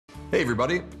Hey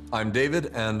everybody, I'm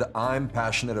David and I'm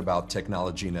passionate about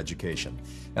technology and education.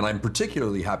 And I'm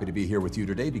particularly happy to be here with you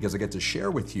today because I get to share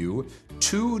with you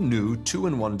two new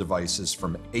 2-in-1 devices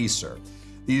from Acer.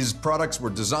 These products were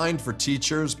designed for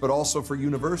teachers, but also for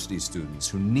university students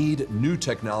who need new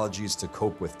technologies to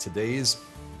cope with today's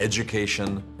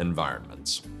education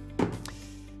environments.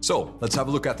 So let's have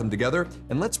a look at them together,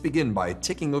 and let's begin by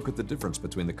taking a look at the difference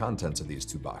between the contents of these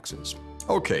two boxes.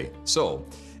 Okay, so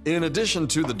in addition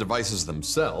to the devices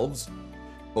themselves,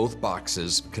 both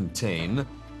boxes contain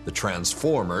the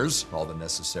transformers, all the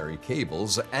necessary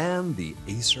cables, and the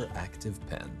Acer Active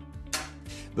Pen.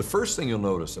 The first thing you'll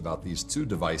notice about these two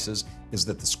devices is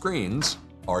that the screens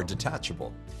are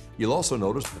detachable. You'll also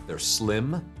notice that they're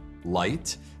slim,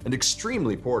 light, and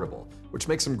extremely portable, which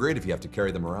makes them great if you have to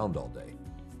carry them around all day.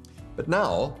 But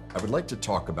now, I would like to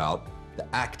talk about the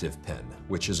Active Pen,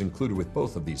 which is included with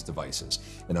both of these devices,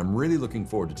 and I'm really looking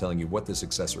forward to telling you what this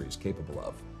accessory is capable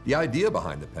of. The idea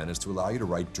behind the pen is to allow you to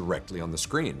write directly on the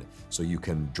screen, so you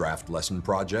can draft lesson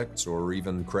projects or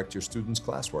even correct your students'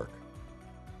 classwork.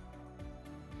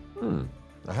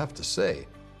 I have to say,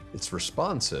 it's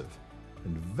responsive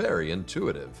and very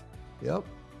intuitive. Yep,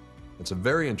 it's a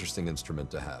very interesting instrument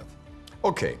to have.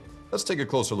 Okay, let's take a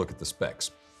closer look at the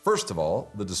specs. First of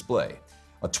all, the display.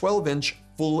 A 12-inch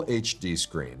Full HD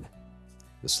screen.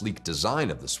 The sleek design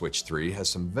of the Switch-Serie has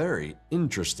some very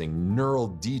interesting neural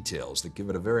details that give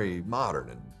it a very modern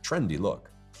and trendy look.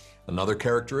 Another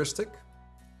characteristic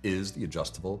is the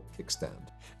adjustable kickstand.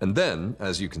 And then,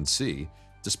 as you can see,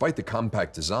 despite the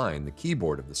compact design, the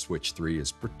keyboard of the Switch-Serie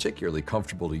is particularly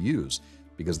comfortable to use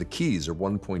because the keys are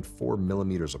 1.4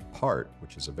 millimeters apart,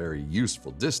 which is a very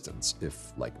useful distance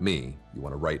if, like me, you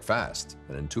want to write fast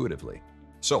and intuitively.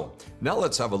 So, now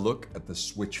let's have a look at the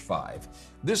Switch 5.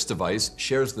 This device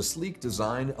shares the sleek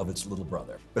design of its little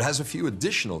brother, but has a few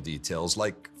additional details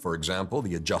like, for example,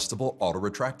 the adjustable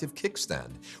auto-retractive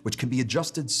kickstand, which can be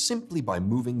adjusted simply by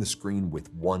moving the screen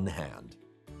with one hand.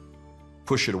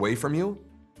 Push it away from you,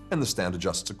 and the stand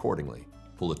adjusts accordingly.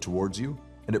 Pull it towards you,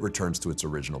 and it returns to its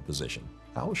original position.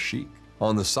 How chic.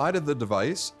 On the side of the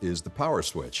device is the power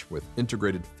switch with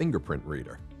integrated fingerprint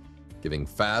reader, giving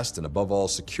fast and above all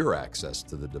secure access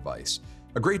to the device.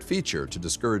 A great feature to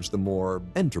discourage the more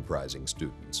enterprising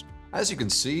students. As you can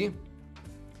see,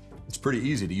 it's pretty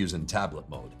easy to use in tablet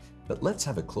mode, but let's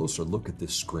have a closer look at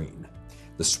this screen.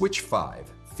 The Switch 5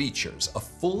 features a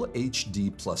full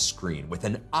HD plus screen with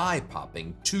an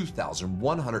eye-popping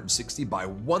 2160 by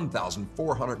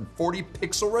 1440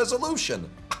 pixel resolution.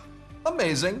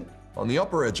 Amazing! On the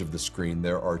upper edge of the screen,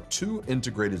 there are two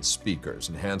integrated speakers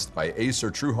enhanced by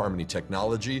Acer True Harmony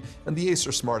technology and the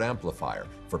Acer Smart Amplifier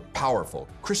for powerful,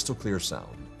 crystal clear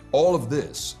sound. All of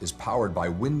this is powered by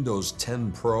Windows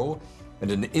 10 Pro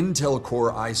and an Intel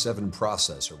Core i7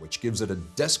 processor, which gives it a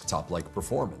desktop-like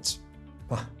performance.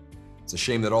 It's a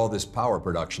shame that all this power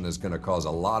production is going to cause a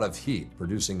lot of heat,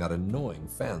 producing that annoying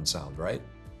fan sound, right?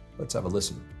 Let's have a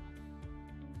listen.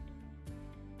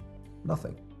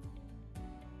 Nothing.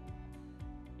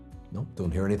 Nope,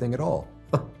 don't hear anything at all.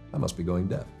 I must be going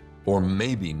deaf. Or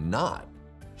maybe not.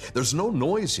 There's no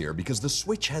noise here because the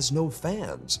Switch has no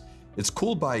fans. It's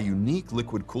cooled by a unique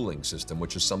liquid cooling system,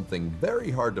 which is something very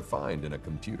hard to find in a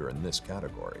computer in this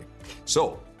category.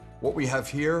 So, what we have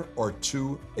here are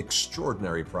two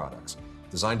extraordinary products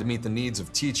designed to meet the needs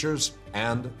of teachers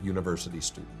and university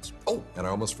students. Oh, and I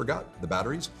almost forgot the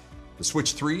batteries. The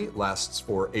Switch 3 lasts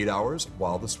for 8 hours,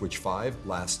 while the Switch 5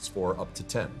 lasts for up to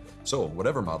 10. So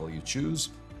whatever model you choose,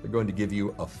 they're going to give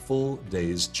you a full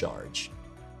day's charge.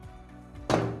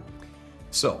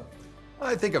 So,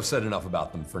 I think I've said enough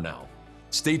about them for now.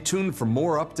 Stay tuned for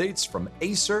more updates from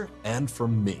Acer and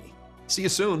from me. See you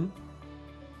soon.